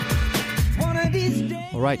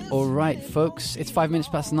All right, folks. It's 5 minutes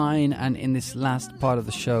past 9, and in this last part of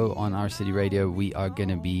the show on Our City Radio, we are going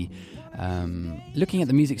to be looking at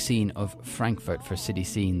the music scene of Frankfurt for City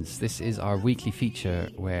Scenes. This is our weekly feature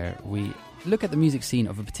where we look at the music scene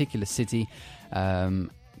of a particular city,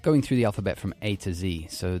 going through the alphabet from A to Z.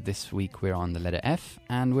 So this week we're on the letter F,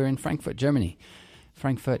 and we're in Frankfurt, Germany.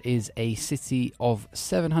 Frankfurt is a city of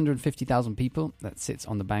 750,000 people that sits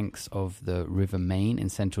on the banks of the River Main in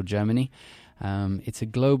central Germany. It's a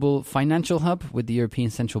global financial hub with the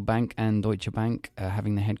European Central Bank and Deutsche Bank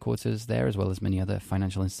having their headquarters there, as well as many other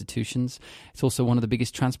financial institutions. It's also one of the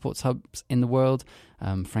biggest transport hubs in the world.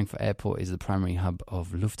 Frankfurt Airport is the primary hub of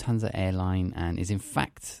Lufthansa airline and is in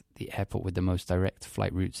fact the airport with the most direct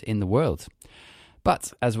flight routes in the world.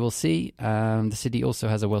 But, as we'll see, the city also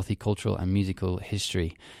has a wealthy cultural and musical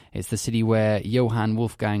history. It's the city where Johann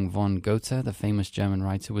Wolfgang von Goethe, the famous German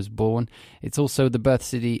writer, was born. It's also the birth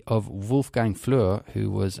city of Wolfgang Flür,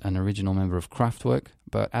 who was an original member of Kraftwerk.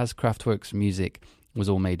 But as Kraftwerk's music was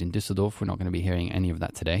all made in Düsseldorf, we're not going to be hearing any of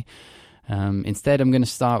that today. Instead, I'm going to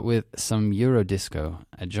start with some Eurodisco,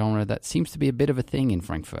 a genre that seems to be a bit of a thing in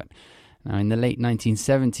Frankfurt. Now, in the late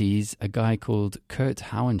 1970s, a guy called Kurt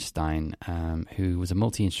Hauenstein, who was a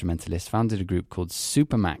multi-instrumentalist, founded a group called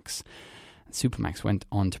Supermax. Supermax went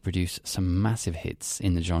on to produce some massive hits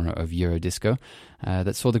in the genre of Eurodisco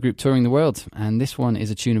that saw the group touring the world. And this one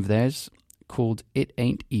is a tune of theirs called It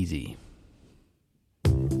Ain't Easy.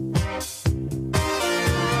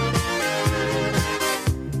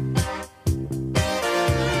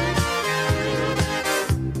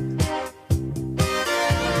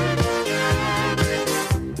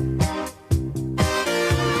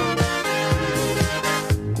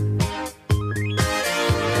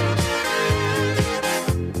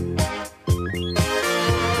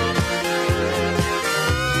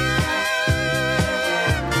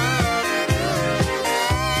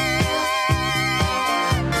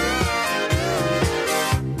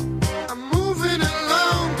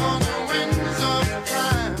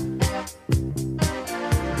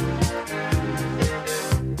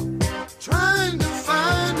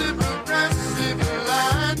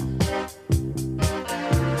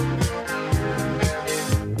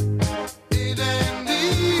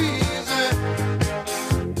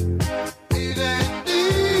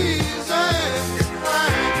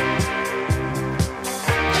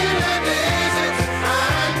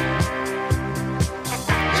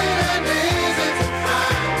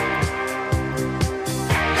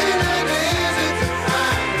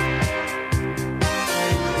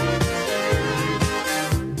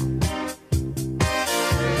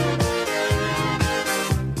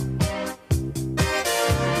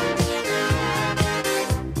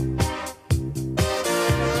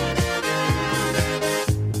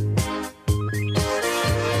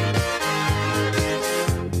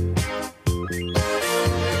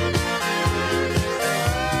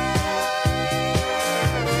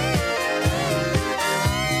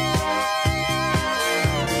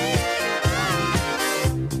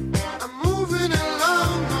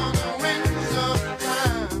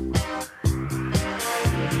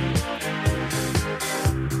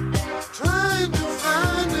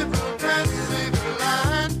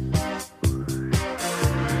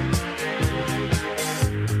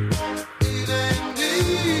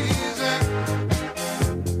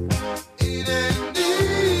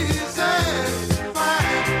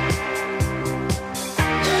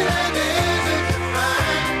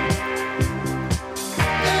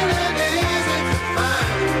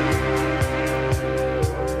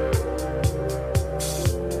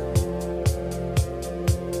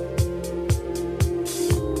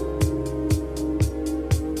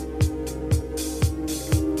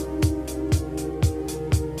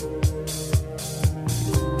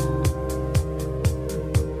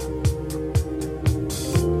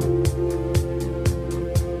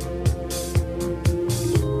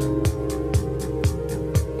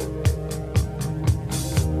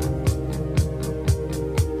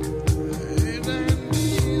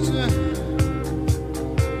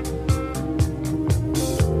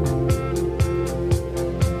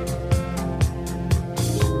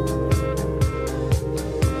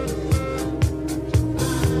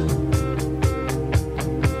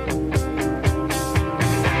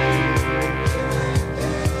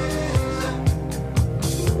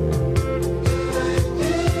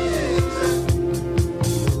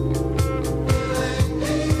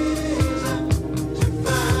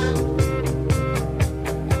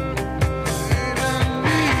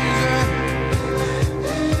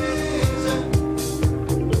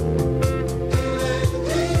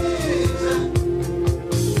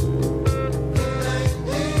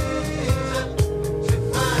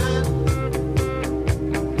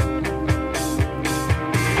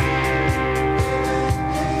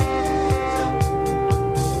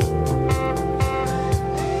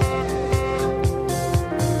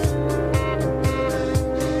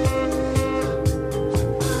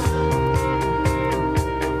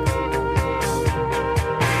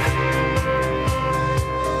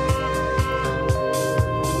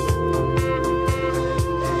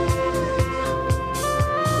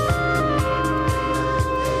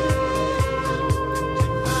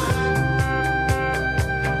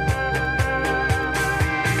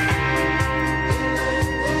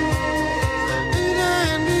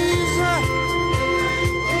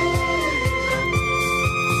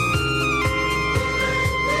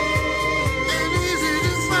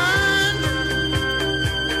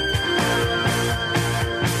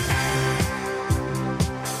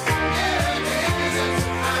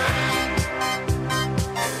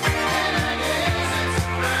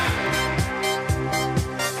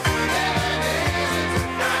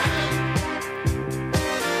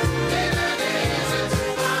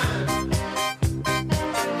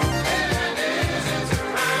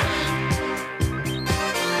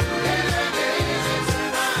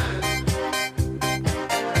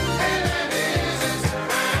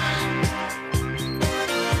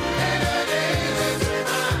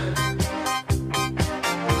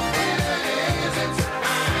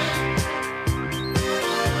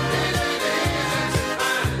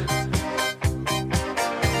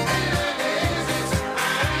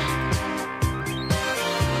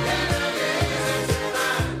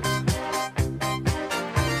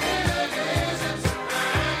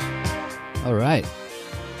 All right.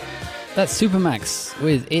 That's Supermax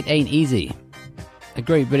with It Ain't Easy. A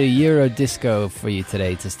great bit of Euro disco for you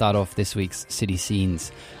today to start off this week's City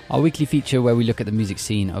Scenes, our weekly feature where we look at the music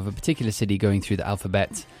scene of a particular city going through the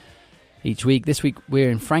alphabet each week. This week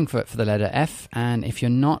we're in Frankfurt for the letter F, and if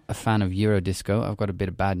you're not a fan of Euro disco, I've got a bit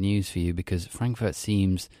of bad news for you because Frankfurt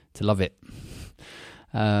seems to love it.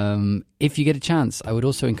 If you get a chance, I would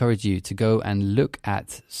also encourage you to go and look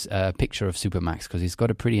at a picture of Supermax because he's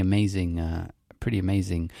got a pretty amazing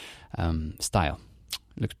style.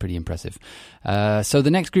 Looks pretty impressive. So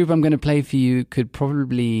the next group I'm going to play for you could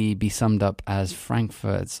probably be summed up as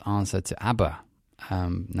Frankfurt's answer to ABBA.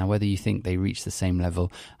 Now, whether you think they reach the same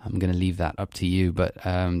level, I'm going to leave that up to you. But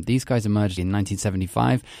these guys emerged in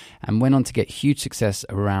 1975 and went on to get huge success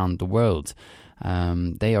around the world.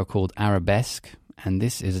 They are called Arabesque, and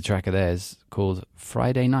this is a track of theirs called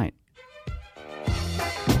Friday Night.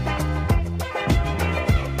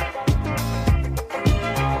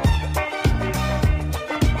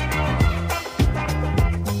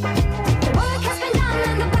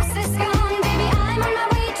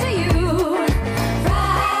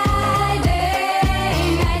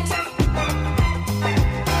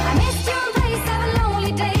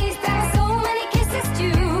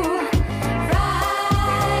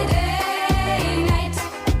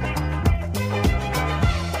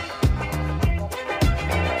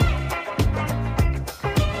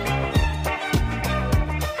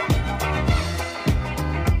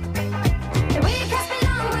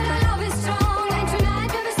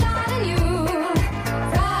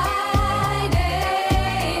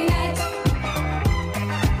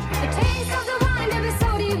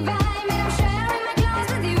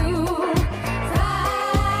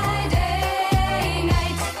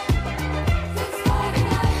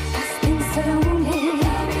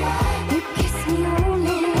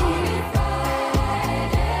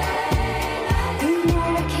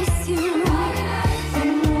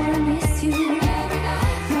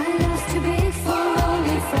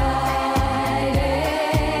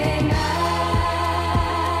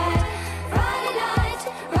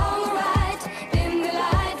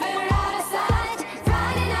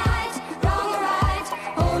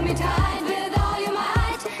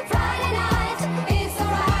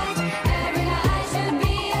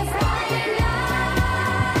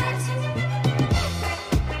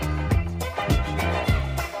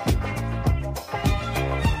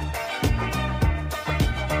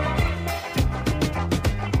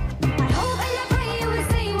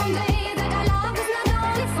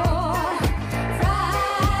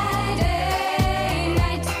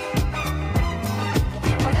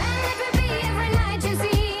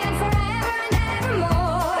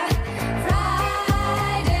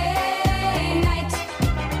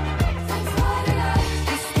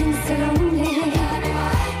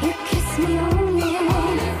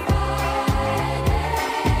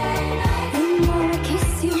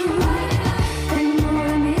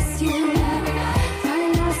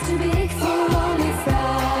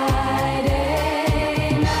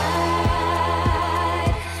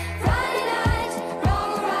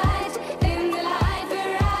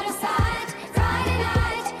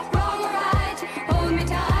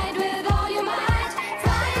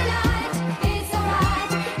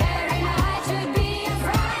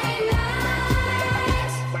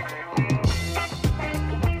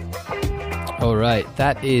 Right,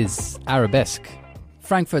 that is Arabesque,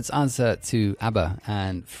 Frankfurt's answer to ABBA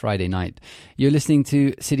and Friday Night. You're listening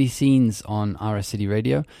to City Scenes on RS City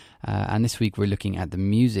Radio, and this week we're looking at the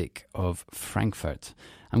music of Frankfurt.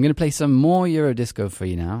 I'm going to play some more Euro disco for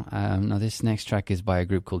you now. Now this next track is by a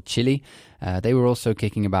group called Chile. They were also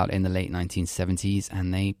kicking about in the late 1970s,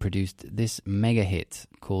 and they produced this mega hit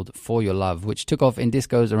called For Your Love, which took off in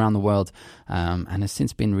discos around the world and has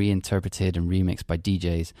since been reinterpreted and remixed by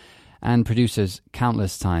DJs and producers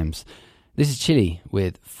countless times. This is Chile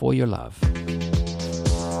with For Your Love.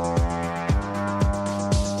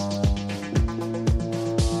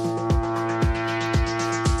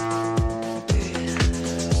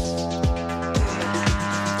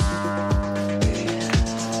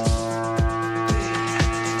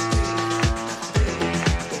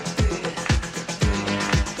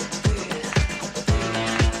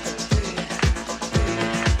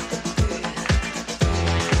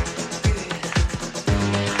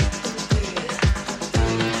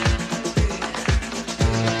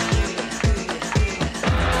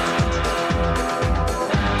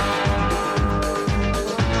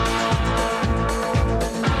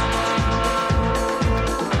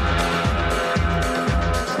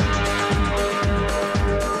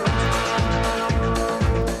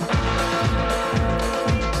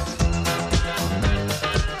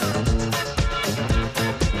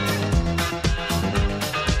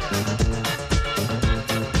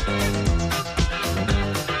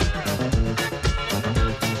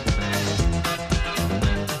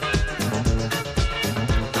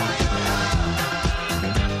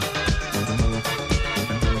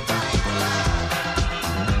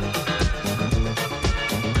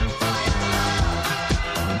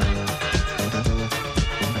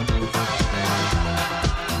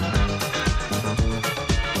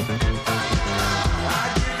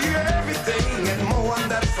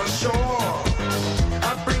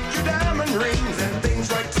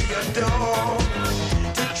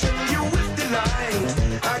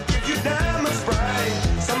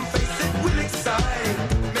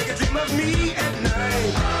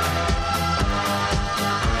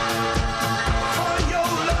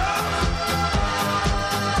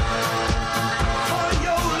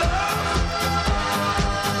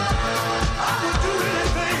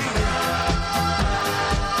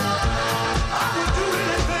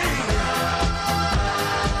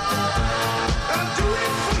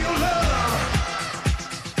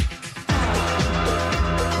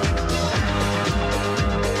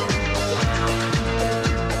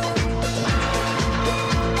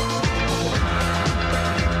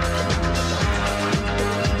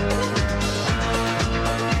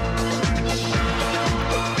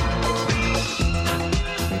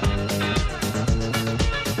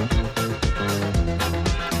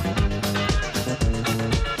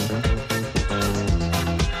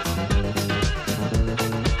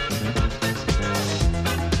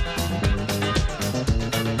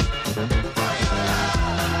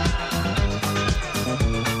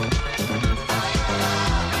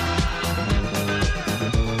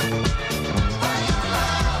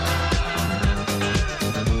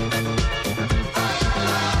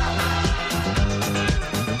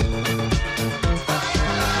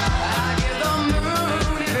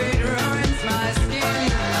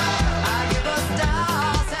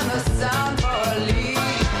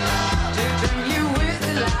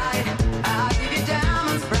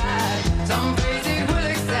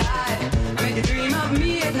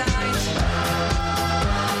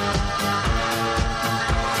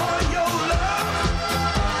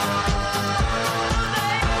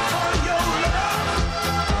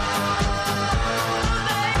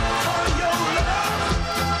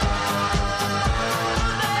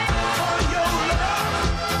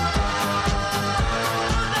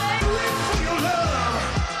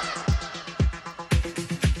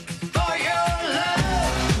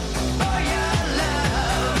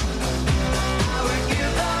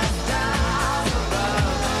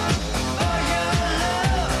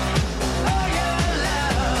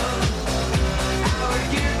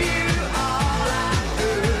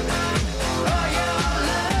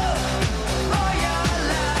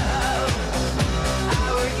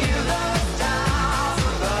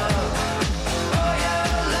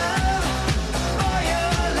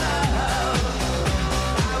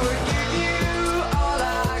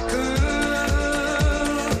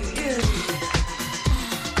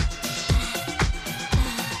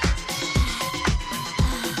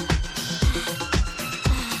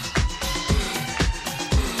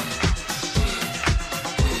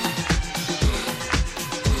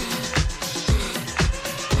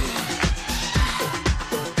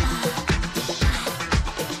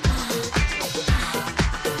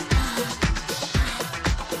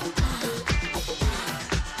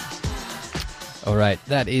 right,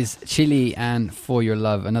 that is Chile and For Your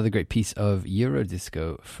Love, another great piece of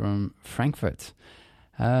Eurodisco from Frankfurt.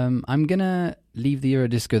 I'm going to leave the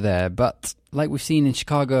Eurodisco there, but like we've seen in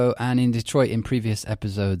Chicago and in Detroit in previous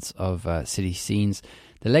episodes of City Scenes,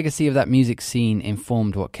 the legacy of that music scene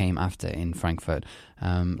informed what came after in Frankfurt.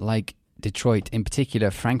 Like Detroit in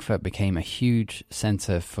particular, Frankfurt became a huge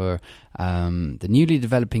center for the newly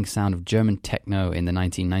developing sound of German techno in the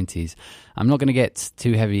 1990s. I'm not going to get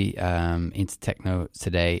too heavy into techno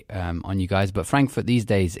today on you guys, but Frankfurt these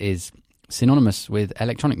days is synonymous with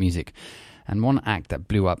electronic music. And one act that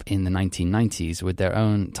blew up in the 1990s with their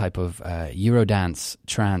own type of Eurodance,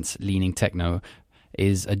 trance-leaning techno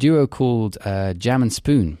is a duo called Jam and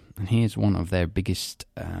Spoon. And here's one of their biggest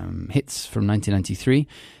hits from 1993.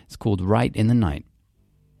 It's called Right in the Night.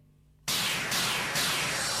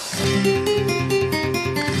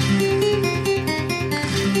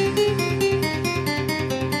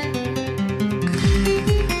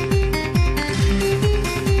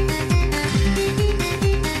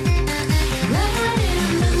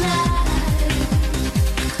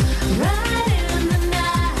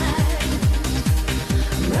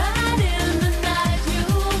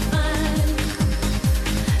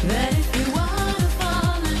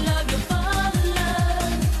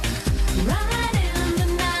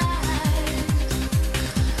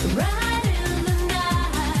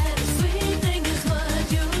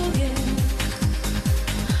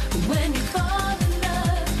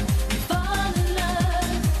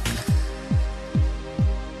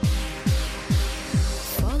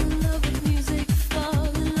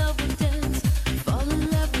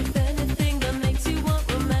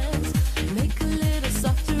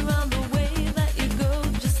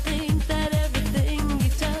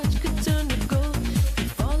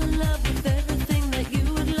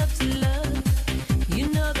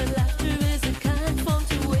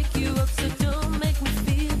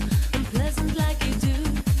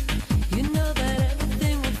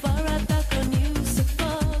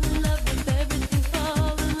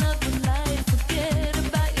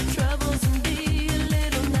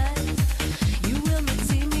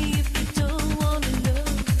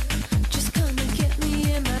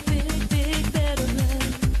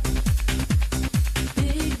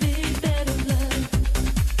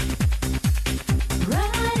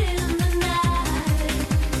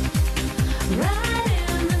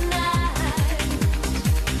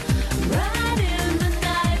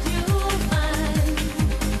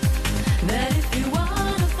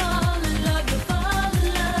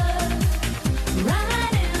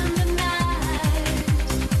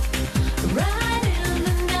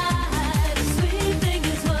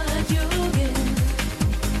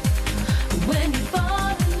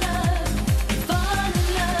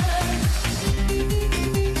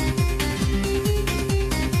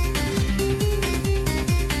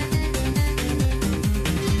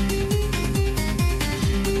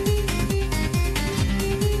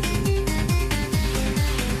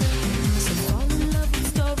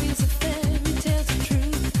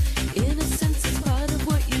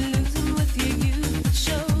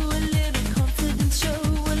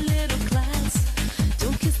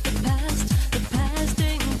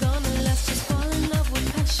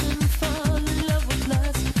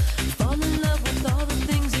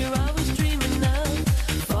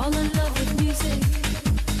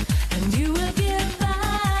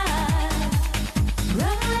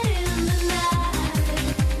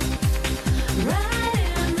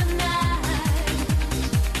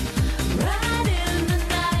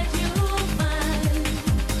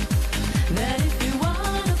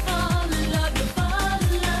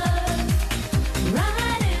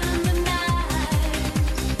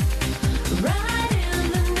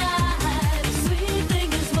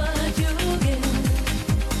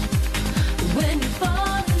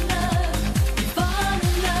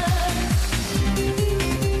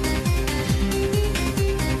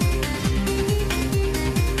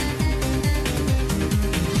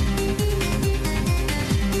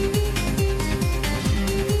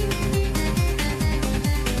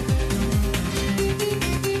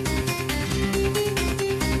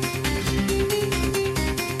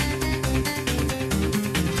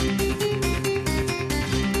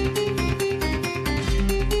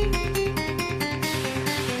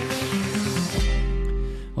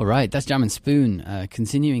 All right, that's Jam and Spoon,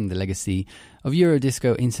 continuing the legacy of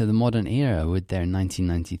Eurodisco into the modern era with their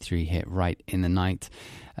 1993 hit Right in the Night.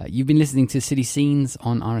 You've been listening to City Scenes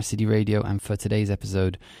on RS City Radio, and for today's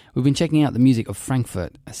episode, we've been checking out the music of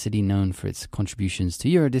Frankfurt, a city known for its contributions to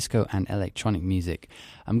Eurodisco and electronic music.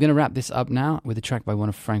 I'm going to wrap this up now with a track by one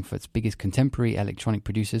of Frankfurt's biggest contemporary electronic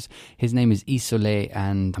producers. His name is Isolé,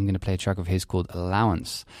 and I'm going to play a track of his called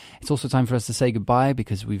Allowance. It's also time for us to say goodbye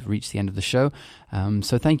because we've reached the end of the show.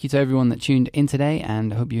 So thank you to everyone that tuned in today,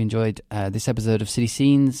 and I hope you enjoyed this episode of City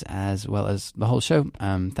Scenes as well as the whole show.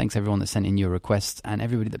 Thanks everyone that sent in your requests and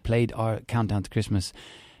everybody that played our Countdown to Christmas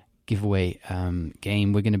giveaway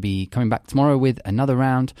game. We're going to be coming back tomorrow with another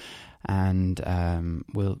round, and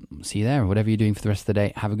we'll see you there. Whatever you're doing for the rest of the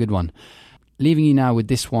day, have a good one. Leaving you now with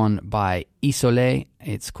this one by Isolé.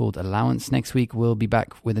 It's called Allowance. Next week we'll be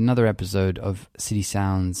back with another episode of City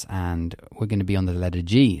Sounds, and we're going to be on the letter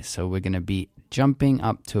G. So we're going to be jumping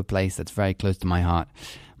up to a place that's very close to my heart,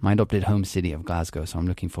 my adopted home city of Glasgow. So I'm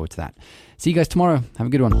looking forward to that. See you guys tomorrow. Have a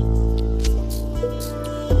good one.